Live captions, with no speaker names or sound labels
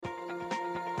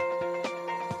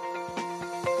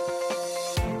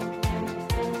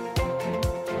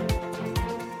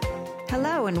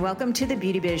and welcome to the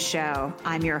Beauty Biz Show.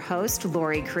 I'm your host,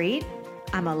 Lori Crete.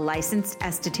 I'm a licensed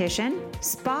esthetician,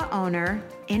 spa owner,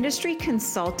 industry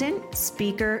consultant,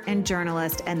 speaker, and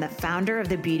journalist, and the founder of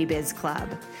the Beauty Biz Club,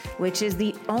 which is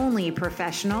the only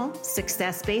professional,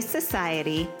 success-based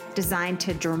society designed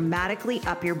to dramatically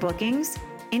up your bookings,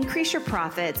 increase your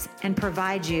profits, and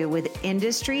provide you with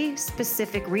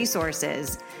industry-specific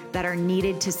resources that are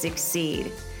needed to succeed.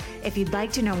 If you'd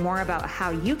like to know more about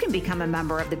how you can become a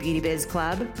member of the Beauty Biz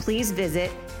Club, please visit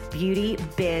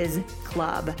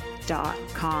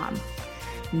beautybizclub.com.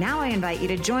 Now I invite you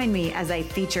to join me as I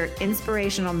feature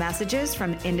inspirational messages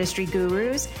from industry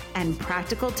gurus and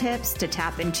practical tips to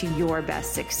tap into your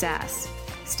best success.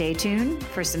 Stay tuned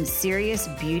for some serious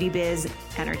beauty biz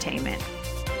entertainment.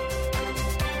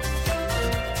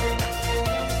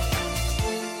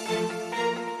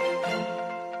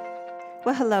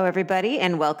 Well, hello, everybody,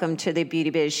 and welcome to the Beauty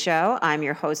Biz Show. I'm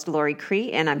your host, Lori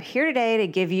Crete, and I'm here today to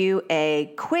give you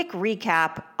a quick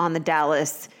recap on the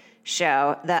Dallas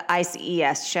show, the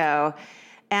ICES show.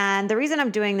 And the reason I'm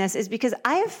doing this is because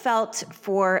I have felt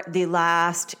for the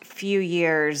last few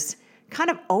years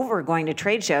kind of over going to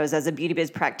trade shows as a beauty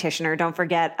biz practitioner. Don't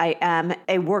forget, I am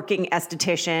a working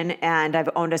esthetician, and I've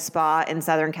owned a spa in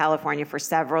Southern California for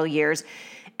several years.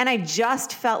 And I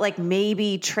just felt like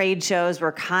maybe trade shows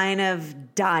were kind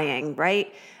of dying,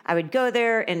 right? I would go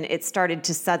there and it started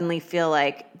to suddenly feel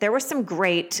like there were some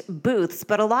great booths,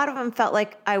 but a lot of them felt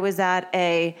like I was at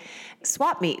a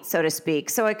swap meet, so to speak.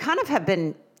 So I kind of have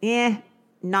been,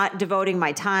 not devoting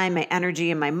my time, my energy,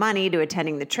 and my money to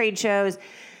attending the trade shows.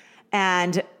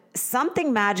 And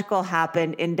something magical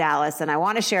happened in Dallas, and I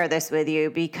want to share this with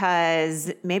you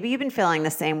because maybe you've been feeling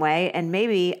the same way, and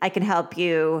maybe I can help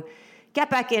you get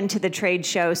back into the trade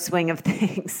show swing of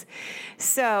things.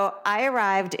 So I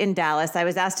arrived in Dallas. I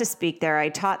was asked to speak there. I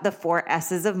taught the 4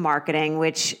 S's of marketing,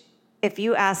 which if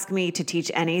you ask me to teach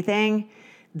anything,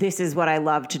 this is what I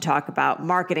love to talk about.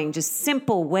 Marketing, just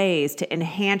simple ways to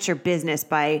enhance your business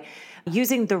by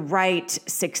using the right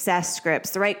success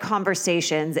scripts, the right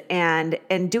conversations, and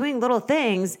doing little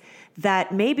things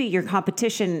that maybe your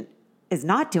competition is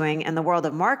not doing in the world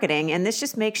of marketing. And this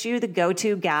just makes you the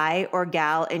go-to guy or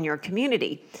gal in your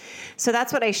community. So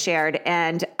that's what I shared.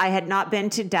 And I had not been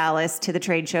to Dallas to the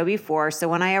trade show before. So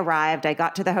when I arrived, I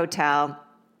got to the hotel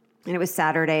and it was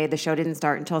Saturday. The show didn't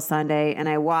start until Sunday. And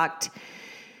I walked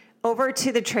over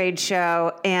to the trade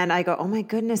show and I go, oh my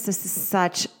goodness, this is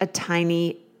such a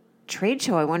tiny trade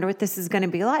show. I wonder what this is going to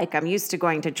be like. I'm used to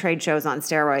going to trade shows on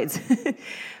steroids.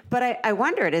 But I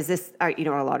wondered, are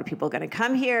a lot of people going to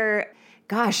come here?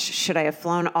 Gosh, should I have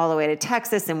flown all the way to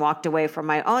Texas and walked away from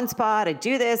my own spa to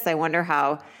do this? I wonder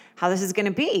how this is going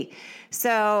to be.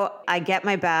 So I get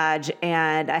my badge,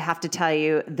 and I have to tell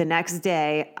you, the next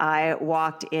day I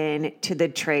walked in to the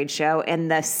trade show,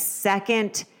 and the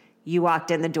second you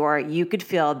walked in the door, you could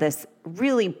feel this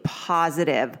really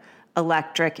positive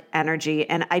electric energy.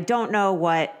 And I don't know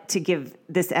what to give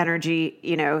this energy,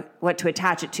 what to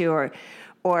attach it to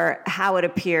or how it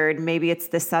appeared. Maybe it's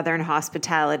the Southern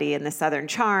hospitality and the Southern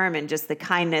charm and just the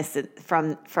kindness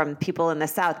from people in the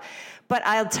South. But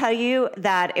I'll tell you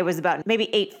that it was about maybe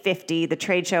 8:50. The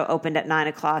trade show opened at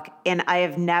 9:00, and I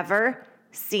have never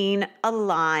seen a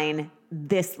line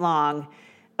this long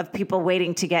of people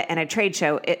waiting to get in a trade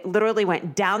show. It literally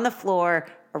went down the floor,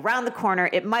 around the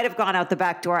corner. It might have gone out the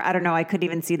back door. I don't know. I couldn't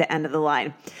even see the end of the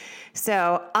line.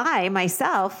 So I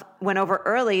myself went over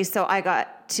early, so I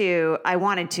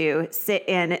wanted to sit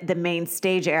in the main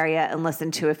stage area and listen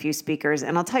to a few speakers.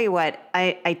 And I'll tell you what,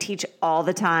 I teach all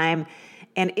the time,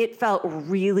 and it felt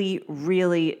really,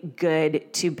 really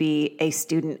good to be a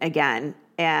student again.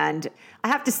 And I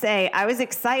have to say, I was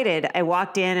excited. I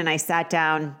walked in and I sat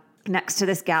down next to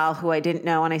this gal who I didn't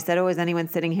know, and I said, oh, is anyone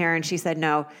sitting here? And she said,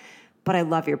 no. But I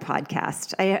love your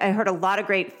podcast. I heard a lot of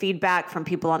great feedback from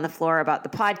people on the floor about the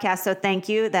podcast. So thank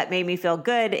you. That made me feel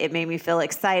good. It made me feel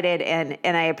excited, and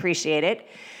I appreciate it.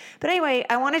 But anyway,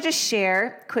 I want to just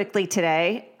share quickly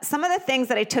today some of the things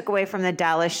that I took away from the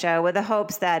Dallas show with the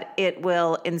hopes that it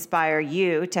will inspire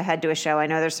you to head to a show. I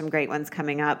know there's some great ones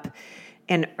coming up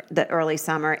in the early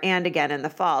summer and again in the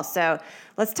fall. So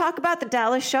let's talk about the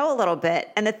Dallas show a little bit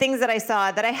and the things that I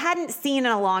saw that I hadn't seen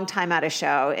in a long time at a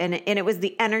show. And it was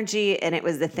the energy and it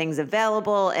was the things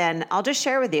available. And I'll just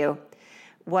share with you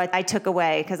what I took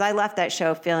away, because I left that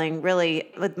show feeling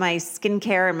really, with my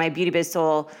skincare and my beauty biz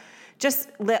soul just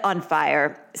lit on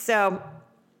fire. So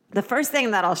the first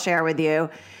thing that I'll share with you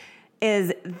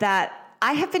is that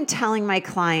I have been telling my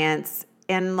clients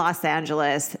in Los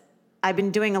Angeles, I've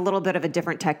been doing a little bit of a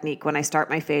different technique when I start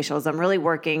my facials. I'm really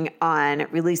working on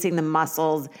releasing the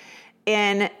muscles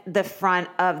in the front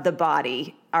of the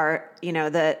body,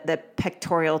 the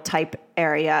pectoral type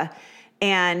area,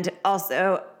 and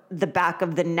also the back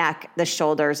of the neck, the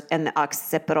shoulders, and the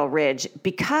occipital ridge,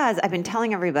 because I've been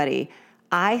telling everybody,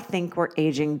 I think we're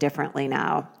aging differently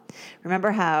now.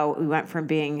 Remember how we went from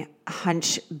being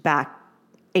hunchback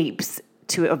apes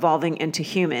to evolving into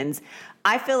humans?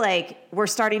 I feel like we're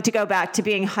starting to go back to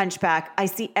being hunchback. I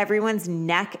see everyone's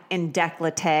neck and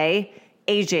décolleté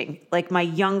aging. Like my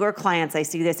younger clients, I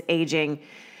see this aging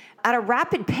at a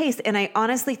rapid pace. And I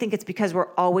honestly think it's because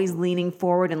we're always leaning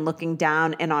forward and looking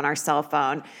down and on our cell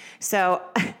phone. So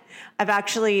I've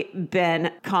actually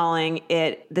been calling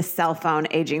it the cell phone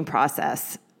aging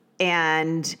process.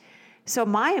 And so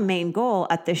my main goal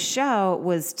at this show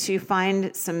was to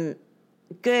find some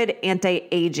good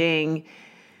anti-aging,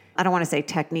 I don't want to say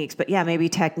techniques, but yeah, maybe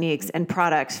techniques and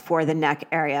products for the neck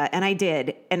area. And I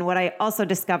did. And what I also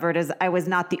discovered is I was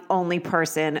not the only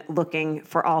person looking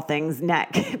for all things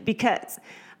neck, because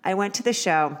I went to the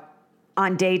show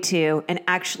on day 2 and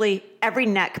actually every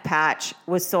neck patch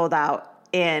was sold out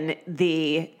in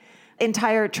the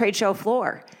entire trade show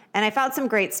floor. And I found some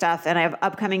great stuff, and I have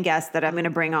upcoming guests that I'm going to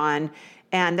bring on,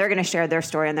 and they're going to share their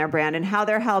story and their brand and how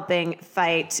they're helping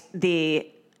fight the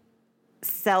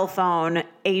cell phone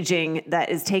aging that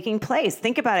is taking place.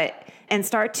 Think about it and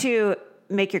start to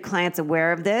make your clients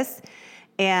aware of this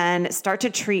and start to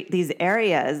treat these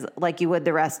areas like you would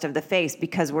the rest of the face,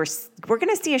 because we're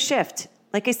going to see a shift.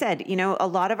 Like I said, a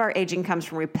lot of our aging comes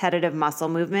from repetitive muscle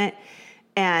movement.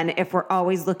 And if we're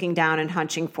always looking down and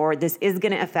hunching forward, this is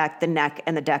going to affect the neck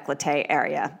and the décolleté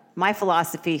area. My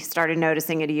philosophy, started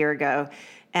noticing it a year ago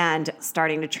and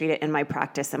starting to treat it in my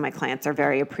practice, and my clients are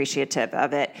very appreciative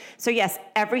of it. So yes,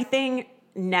 everything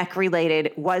neck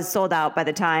related was sold out by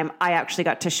the time I actually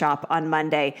got to shop on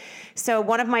Monday. So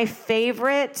one of my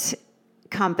favorite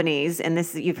companies, and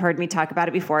this you've heard me talk about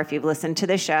it before if you've listened to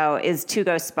the show, is To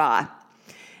Go Spa.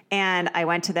 And I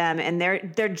went to them, and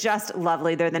they're just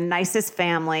lovely. They're the nicest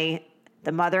family,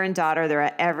 the mother and daughter. They're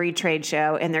at every trade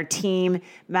show, and their team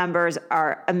members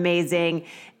are amazing.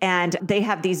 And they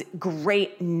have these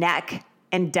great neck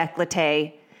and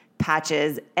décolleté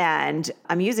patches, and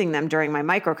I'm using them during my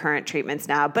microcurrent treatments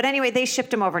now. But anyway, they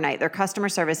shipped them overnight. Their customer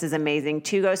service is amazing.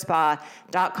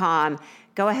 togospa.com.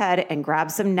 Go ahead and grab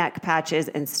some neck patches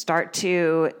and start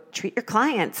to treat your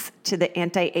clients to the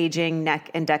anti-aging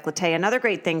neck and décolleté. Another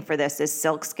great thing for this is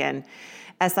Silkskin,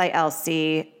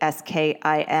 SILCSKIN.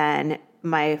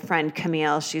 My friend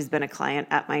Camille, she's been a client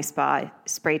at my spa,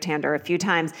 spray tanned her a few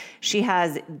times. She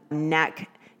has neck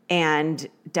and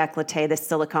décolleté, the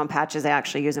silicone patches. I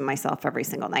actually use them myself every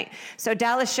single night. So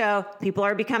Dallas show, people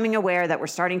are becoming aware that we're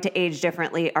starting to age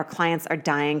differently. Our clients are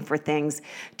dying for things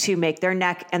to make their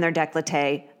neck and their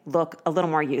décolleté look a little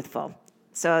more youthful.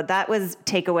 So that was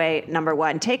takeaway number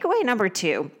 1. Takeaway number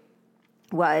 2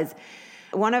 was,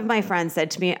 one of my friends said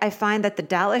to me, I find that the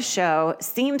Dallas show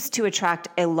seems to attract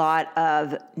a lot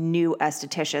of new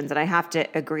estheticians. And I have to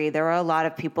agree. There were a lot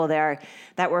of people there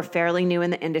that were fairly new in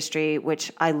the industry,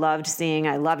 which I loved seeing.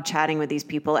 I loved chatting with these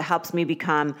people. It helps me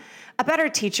become a better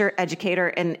teacher, educator,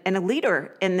 and a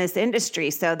leader in this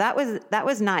industry. So that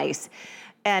was nice.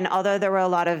 And although there were a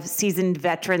lot of seasoned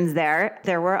veterans there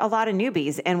were a lot of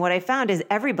newbies. And what I found is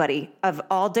everybody of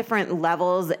all different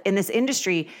levels in this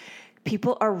industry,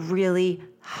 people are really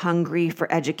hungry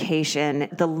for education.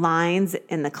 The lines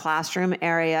in the classroom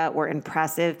area were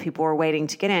impressive. People were waiting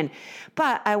to get in.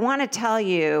 But I want to tell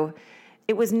you,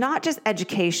 it was not just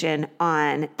education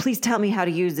on, please tell me how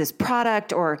to use this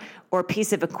product or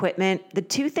piece of equipment. The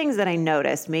two things that I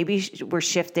noticed, maybe we're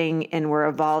shifting and we're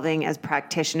evolving as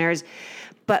practitioners,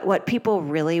 but what people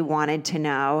really wanted to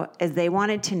know is they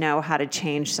wanted to know how to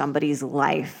change somebody's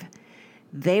life.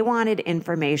 They wanted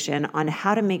information on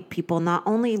how to make people not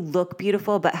only look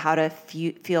beautiful, but how to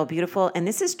feel beautiful. And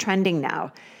this is trending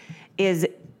now, is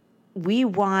we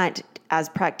want, as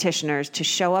practitioners, to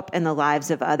show up in the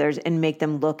lives of others and make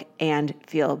them look and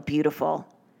feel beautiful.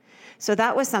 So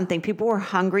that was something. People were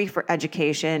hungry for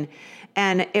education.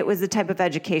 And it was the type of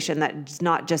education that's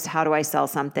not just how do I sell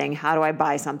something, how do I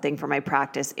buy something for my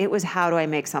practice. It was how do I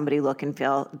make somebody look and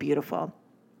feel beautiful.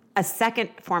 A second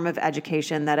form of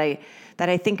education that I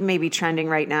think may be trending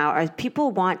right now are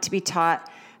people want to be taught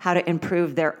how to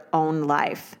improve their own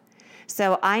life.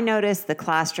 So I noticed the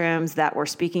classrooms that were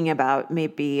speaking about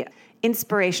maybe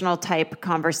inspirational type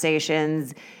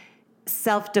conversations,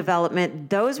 self-development.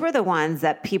 Those were the ones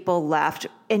that people left,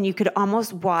 and you could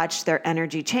almost watch their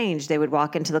energy change. They would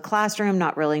walk into the classroom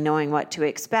not really knowing what to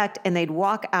expect, and they'd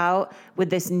walk out with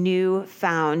this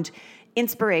newfound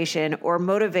inspiration or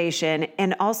motivation,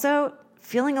 and also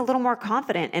feeling a little more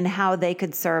confident in how they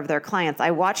could serve their clients.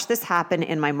 I watched this happen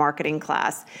in my marketing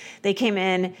class. They came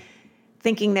in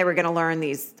thinking they were going to learn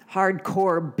these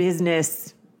hardcore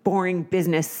business, boring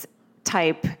business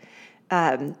type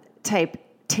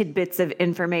tidbits of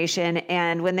information.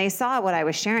 And when they saw what I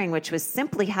was sharing, which was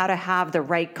simply how to have the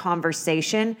right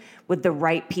conversation with the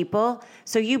right people,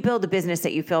 so you build a business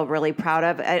that you feel really proud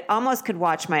of, I almost could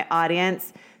watch my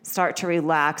audience start to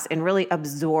relax and really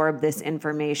absorb this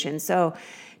information. So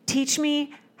teach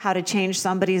me how to change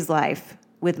somebody's life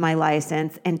with my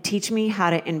license, and teach me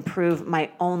how to improve my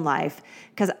own life,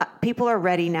 because people are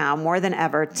ready now more than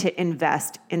ever to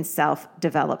invest in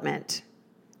self-development,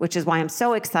 which is why I'm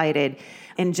so excited.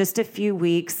 In just a few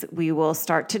weeks, we will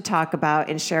start to talk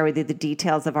about and share with you the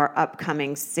details of our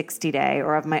upcoming 60-day,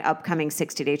 or of my upcoming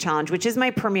 60-day challenge, which is my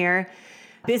premier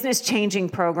business-changing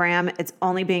program. It's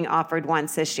only being offered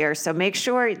once this year. So make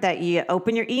sure that you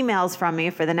open your emails from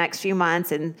me for the next few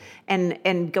months,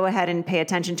 and go ahead and pay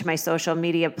attention to my social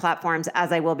media platforms,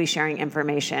 as I will be sharing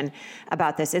information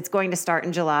about this. It's going to start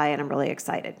in July, and I'm really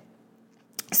excited.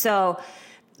 So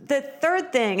the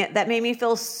third thing that made me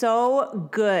feel so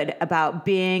good about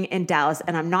being in Dallas,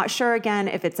 and I'm not sure again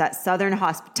if it's that Southern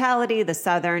hospitality, the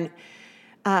Southern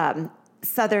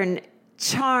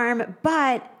charm,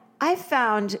 but I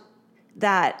found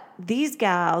that these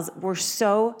gals were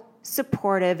so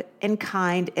supportive and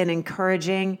kind and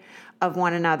encouraging of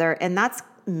one another. And that's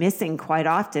missing quite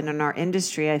often in our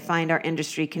industry. I find our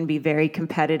industry can be very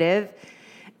competitive,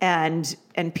 and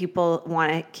people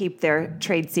want to keep their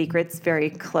trade secrets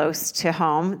very close to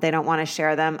home. They don't want to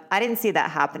share them. I didn't see that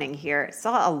happening here. I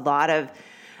saw a lot of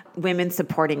women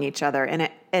supporting each other.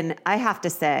 And I have to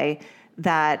say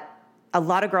that a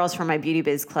lot of girls from my Beauty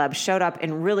Biz Club showed up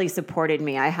and really supported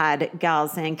me. I had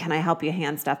gals saying, "Can I help you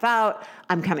hand stuff out?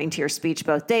 I'm coming to your speech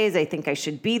both days. I think I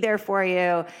should be there for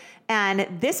you." And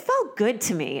this felt good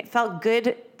to me. It felt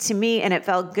good to me, and it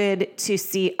felt good to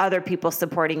see other people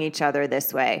supporting each other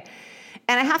this way.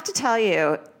 And I have to tell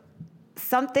you,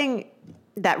 something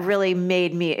that really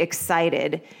made me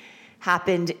excited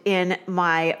happened in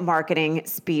my marketing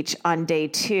speech on day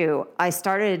 2.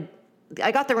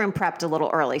 I got the room prepped a little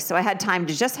early, so I had time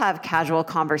to just have casual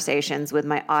conversations with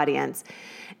my audience.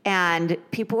 And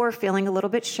people were feeling a little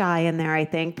bit shy in there, I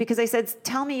think, because I said,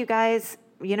 "Tell me, you guys,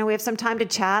 we have some time to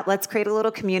chat. Let's create a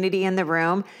little community in the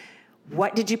room.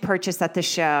 What did you purchase at the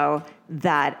show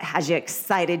that has you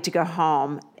excited to go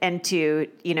home and to,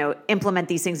 implement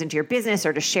these things into your business,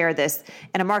 or to share this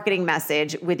in a marketing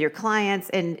message with your clients?"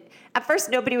 And at first,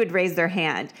 nobody would raise their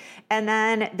hand. And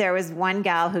then there was one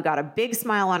gal who got a big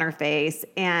smile on her face,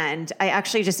 and I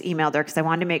actually just emailed her because I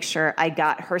wanted to make sure I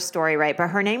got her story right.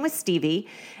 But her name was Stevie,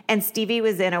 and Stevie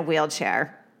was in a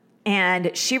wheelchair.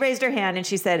 And she raised her hand and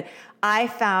she said, "I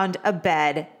found a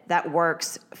bed that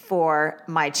works for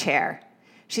my chair."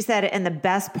 She said, and the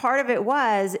best part of it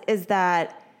is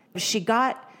that she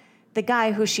got the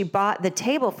guy who she bought the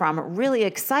table from really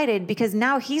excited, because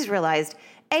now he's realized,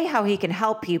 A, how he can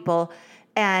help people,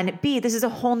 and B, this is a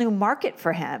whole new market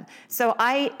for him. So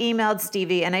I emailed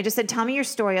Stevie and I just said, "Tell me your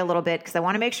story a little bit, because I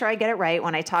want to make sure I get it right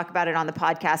when I talk about it on the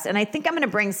podcast." And I think I'm going to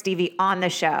bring Stevie on the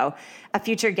show, a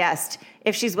future guest,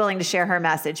 if she's willing to share her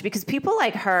message, because people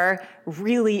like her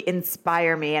really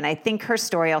inspire me. And I think her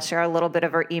story, I'll share a little bit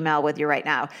of her email with you right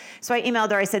now. So I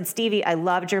emailed her. I said, "Stevie, I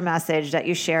loved your message that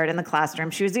you shared in the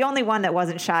classroom." She was the only one that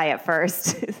wasn't shy at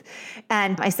first.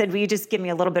 And I said, "Will you just give me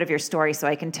a little bit of your story so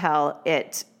I can tell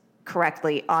it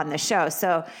correctly on the show?"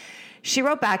 So she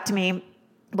wrote back to me,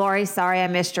 "Lori, sorry I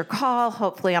missed your call.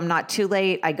 Hopefully I'm not too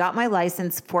late. I got my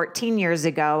license 14 years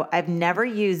ago. I've never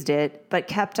used it, but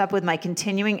kept up with my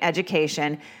continuing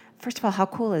education." First of all, how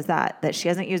cool is that she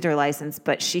hasn't used her license,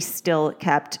 but she still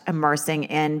kept immersing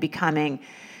in becoming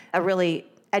a really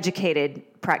educated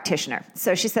practitioner.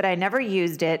 So she said, "I never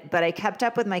used it, but I kept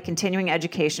up with my continuing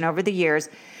education over the years,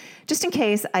 just in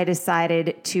case I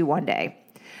decided to one day."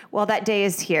 Well, that day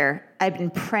is here. I've been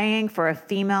praying for a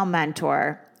female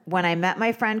mentor. When I met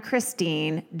my friend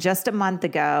Christine just a month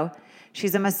ago,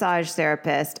 she's a massage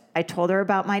therapist, I told her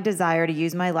about my desire to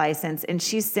use my license, and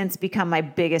she's since become my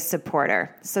biggest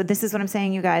supporter. So this is what I'm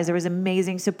saying, you guys. There was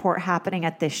amazing support happening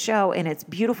at this show, and it's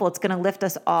beautiful. It's going to lift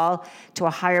us all to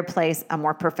a higher place, a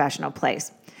more professional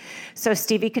place. So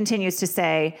Stevie continues to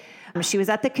say, she was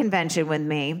at the convention with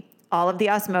me. All of the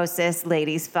Osmosis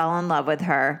ladies fell in love with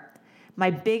her. My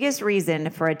biggest reason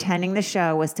for attending the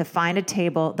show was to find a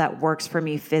table that works for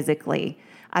me physically.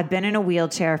 I've been in a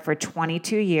wheelchair for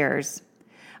 22 years.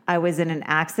 I was in an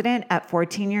accident at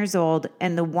 14 years old,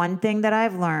 and the one thing that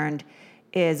I've learned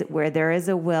is where there is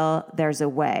a will, there's a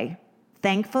way.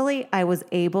 Thankfully, I was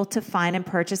able to find and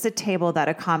purchase a table that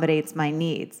accommodates my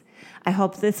needs. I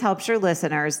hope this helps your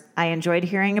listeners. I enjoyed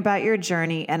hearing about your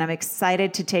journey, and I'm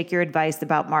excited to take your advice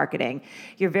about marketing.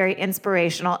 You're very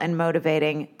inspirational and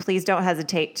motivating. Please don't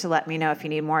hesitate to let me know if you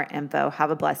need more info. Have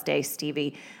a blessed day,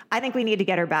 Stevie. I think we need to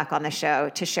get her back on the show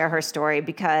to share her story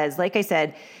because, like I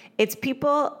said, it's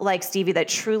people like Stevie that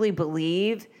truly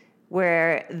believe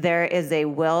where there is a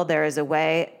will, there is a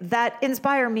way, that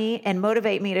inspire me and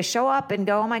motivate me to show up and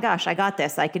go, oh my gosh, I got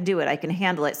this. I can do it. I can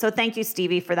handle it. So thank you,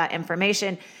 Stevie, for that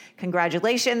information.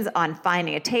 Congratulations on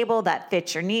finding a table that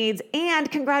fits your needs. And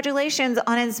congratulations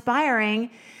on inspiring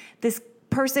this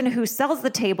person who sells the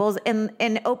tables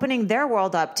and opening their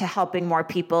world up to helping more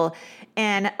people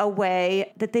in a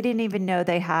way that they didn't even know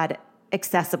they had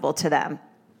accessible to them.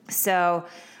 So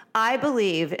I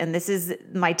believe, and this is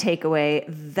my takeaway,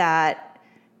 that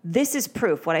this is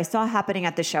proof, what I saw happening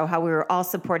at the show, how we were all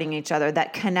supporting each other,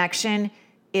 that connection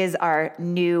is our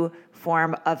new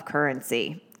form of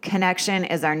currency. Connection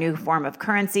is our new form of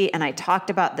currency. And I talked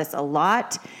about this a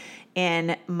lot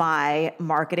in my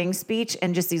marketing speech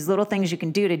and just these little things you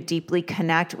can do to deeply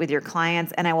connect with your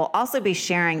clients. And I will also be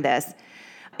sharing this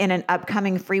in an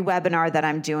upcoming free webinar that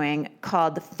I'm doing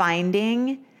called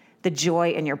Finding the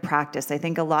Joy in Your Practice. I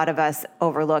think a lot of us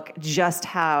overlook just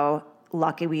how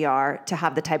lucky we are to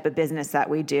have the type of business that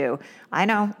we do. I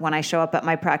know when I show up at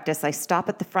my practice, I stop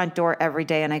at the front door every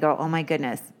day and I go, oh my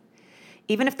goodness,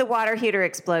 even if the water heater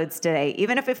explodes today,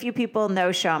 even if a few people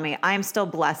no-show me, I'm still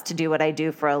blessed to do what I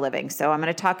do for a living. So I'm going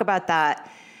to talk about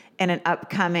that in an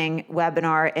upcoming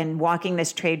webinar, and walking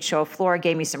this trade show floor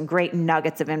gave me some great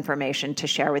nuggets of information to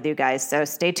share with you guys. So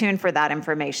stay tuned for that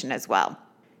information as well.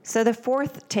 So the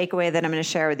fourth takeaway that I'm going to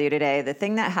share with you today, the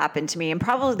thing that happened to me, and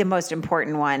probably the most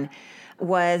important one,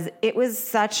 was it was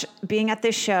such being at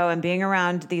this show and being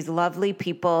around these lovely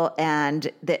people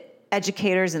and the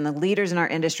educators and the leaders in our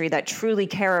industry that truly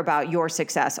care about your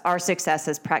success, our success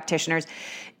as practitioners,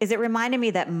 is it reminded me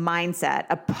that mindset,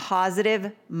 a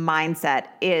positive mindset,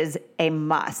 is a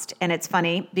must. And it's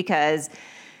funny because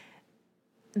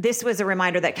this was a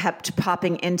reminder that kept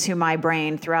popping into my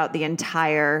brain throughout the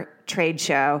entire trade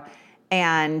show.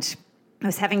 And I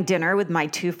was having dinner with my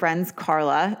two friends,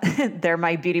 Carla. They're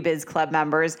my Beauty Biz Club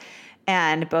members.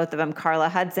 And both of them, Carla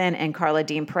Hudson and Carla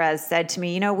Dean Perez, said to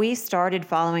me, we started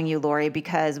following you, Lori,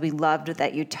 because we loved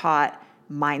that you taught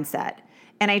mindset.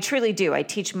 And I truly do. I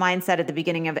teach mindset at the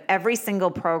beginning of every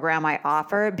single program I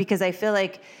offer because I feel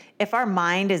like if our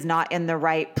mind is not in the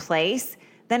right place,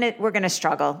 then we're going to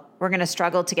struggle. We're going to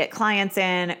struggle to get clients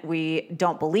in. We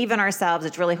don't believe in ourselves.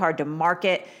 It's really hard to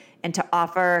market and to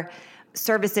offer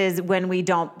services when we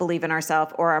don't believe in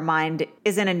ourselves or our mind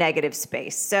is in a negative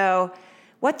space. So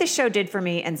what this show did for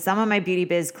me and some of my Beauty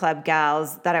Biz Club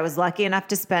gals that I was lucky enough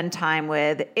to spend time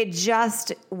with, it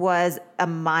just was a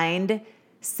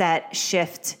mindset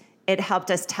shift. It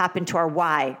helped us tap into our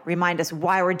why, remind us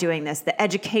why we're doing this. The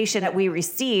education that we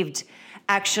received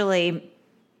actually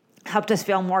helped us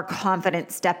feel more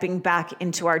confident stepping back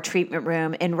into our treatment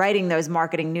room, and writing those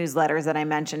marketing newsletters that I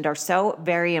mentioned are so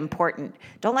very important.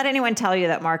 Don't let anyone tell you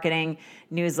that marketing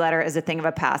newsletter is a thing of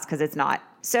a past, because it's not.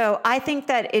 So I think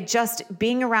that it just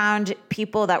being around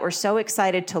people that were so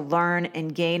excited to learn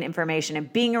and gain information,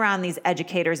 and being around these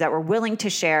educators that were willing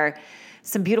to share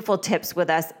some beautiful tips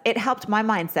with us, it helped my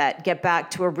mindset get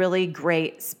back to a really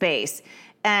great space.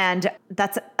 And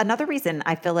that's another reason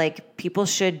I feel like people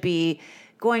should be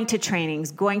going to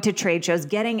trainings, going to trade shows,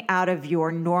 getting out of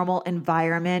your normal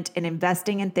environment and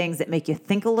investing in things that make you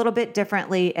think a little bit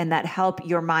differently and that help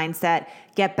your mindset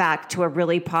get back to a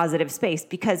really positive space.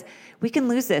 Because we can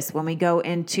lose this when we go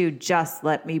into just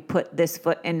let me put this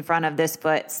foot in front of this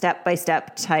foot,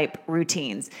 step-by-step type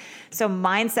routines. So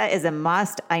mindset is a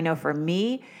must. I know for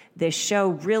me, this show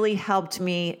really helped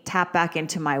me tap back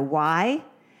into my why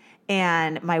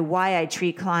and my why I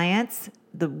treat clients,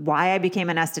 the why I became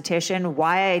an esthetician,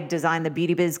 why I designed the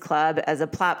Beauty Biz Club as a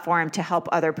platform to help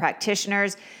other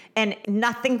practitioners. And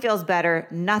nothing feels better.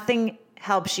 Nothing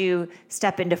helps you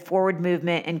step into forward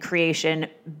movement and creation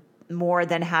more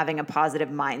than having a positive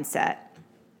mindset.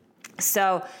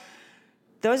 So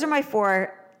those are my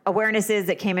 4 awarenesses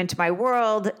that came into my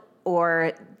world,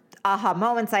 or aha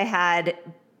moments I had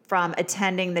from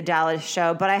attending the Dallas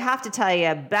show. But I have to tell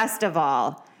you, best of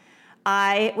all,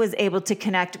 I was able to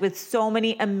connect with so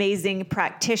many amazing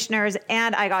practitioners,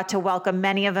 and I got to welcome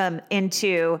many of them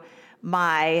into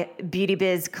my Beauty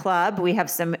Biz Club. We have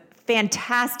some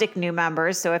fantastic new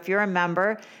members. So if you're a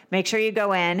member, make sure you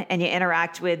go in and you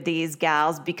interact with these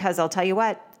gals, because I'll tell you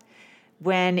what,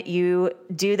 when you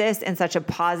do this in such a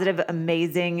positive,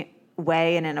 amazing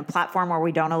way and in a platform where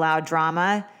we don't allow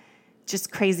drama,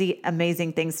 just crazy,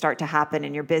 amazing things start to happen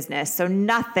in your business. So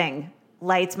nothing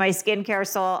lights my skincare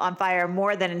soul on fire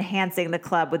more than enhancing the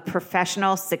club with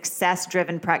professional,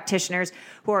 success-driven practitioners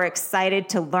who are excited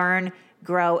to learn,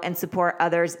 grow, and support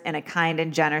others in a kind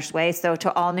and generous way. So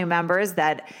to all new members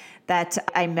that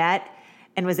I met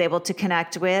and was able to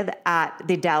connect with at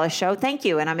the Dallas show, thank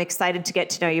you. And I'm excited to get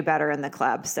to know you better in the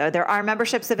club. So there are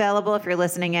memberships available. If you're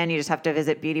listening in, you just have to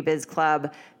visit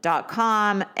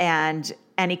beautybizclub.com. And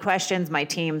any questions, my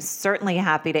team's certainly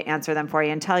happy to answer them for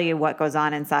you and tell you what goes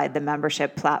on inside the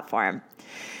membership platform.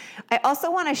 I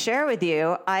also want to share with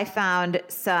you, I found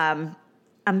some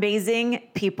amazing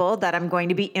people that I'm going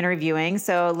to be interviewing.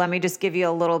 So let me just give you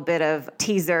a little bit of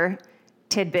teaser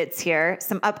tidbits here.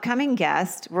 Some upcoming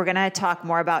guests. We're going to talk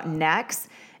more about necks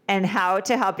and how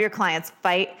to help your clients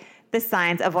fight the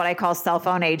signs of what I call cell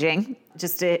phone aging.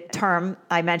 Just a term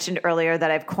I mentioned earlier that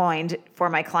I've coined for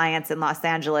my clients in Los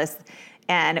Angeles.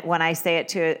 And when I say it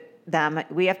to them,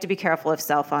 we have to be careful of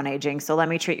cell phone aging. So let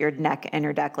me treat your neck and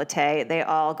your décolleté. They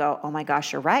all go, oh my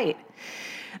gosh, you're right.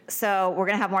 So we're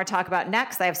going to have more talk about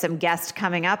necks. I have some guests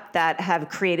coming up that have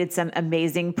created some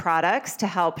amazing products to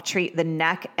help treat the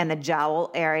neck and the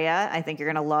jowl area. I think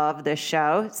you're going to love this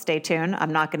show. Stay tuned.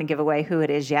 I'm not going to give away who it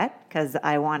is yet because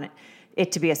I want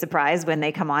it to be a surprise when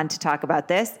they come on to talk about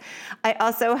this. I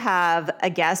also have a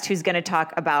guest who's going to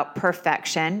talk about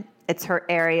perfection. It's her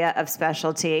area of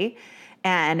specialty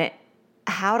and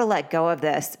how to let go of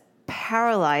this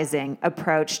paralyzing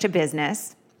approach to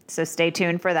business. So stay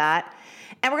tuned for that.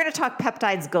 And we're going to talk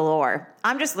peptides galore.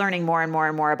 I'm just learning more and more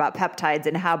and more about peptides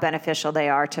and how beneficial they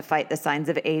are to fight the signs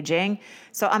of aging.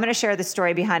 So I'm going to share the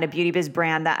story behind a beauty biz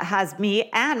brand that has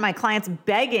me and my clients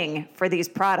begging for these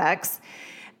products.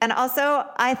 And also,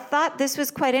 I thought this was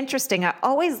quite interesting. I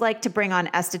always like to bring on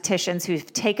estheticians who've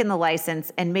taken the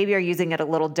license and maybe are using it a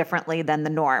little differently than the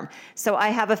norm. So I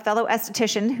have a fellow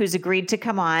esthetician who's agreed to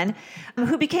come on,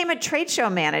 who became a trade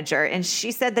show manager. And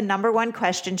she said the number one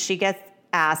question she gets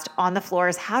asked on the floor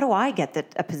is, how do I get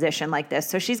a position like this?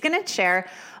 So she's going to share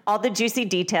all the juicy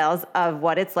details of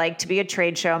what it's like to be a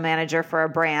trade show manager for a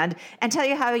brand and tell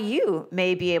you how you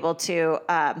may be able to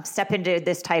step into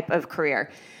this type of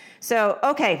career. So,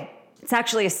 okay, it's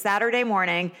actually a Saturday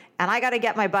morning and I got to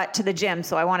get my butt to the gym.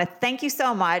 So I want to thank you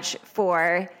so much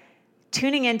for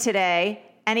tuning in today.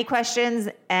 Any questions,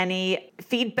 any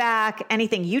feedback,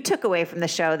 anything you took away from the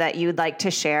show that you'd like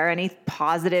to share, any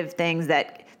positive things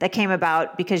that came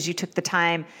about because you took the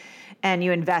time and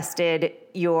you invested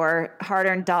your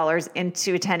hard-earned dollars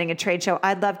into attending a trade show,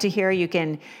 I'd love to hear. You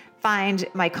can find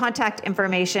my contact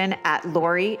information at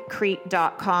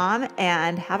lauriecrete.com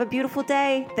and have a beautiful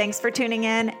day. Thanks for tuning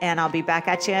in, and I'll be back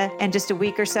at you in just a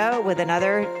week or so with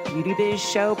another Beauty Biz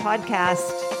Show podcast.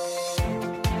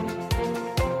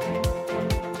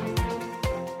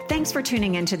 Thanks for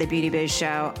tuning into the Beauty Biz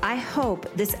Show. I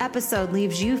hope this episode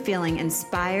leaves you feeling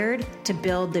inspired to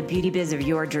build the beauty biz of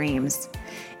your dreams.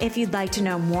 If you'd like to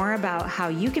know more about how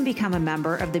you can become a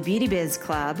member of the Beauty Biz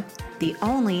Club, the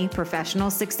only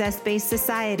professional success-based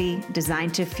society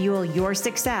designed to fuel your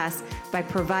success by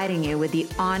providing you with the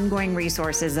ongoing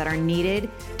resources that are needed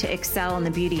to excel in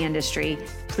the beauty industry,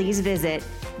 please visit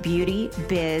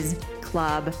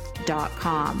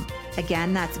beautybizclub.com.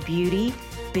 Again, that's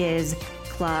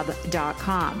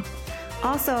beautybizclub.com.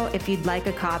 Also, if you'd like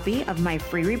a copy of my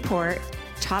free report,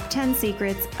 Top 10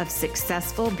 Secrets of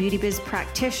Successful Beauty Biz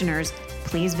Practitioners,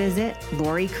 please visit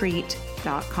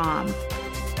lauriecrete.com.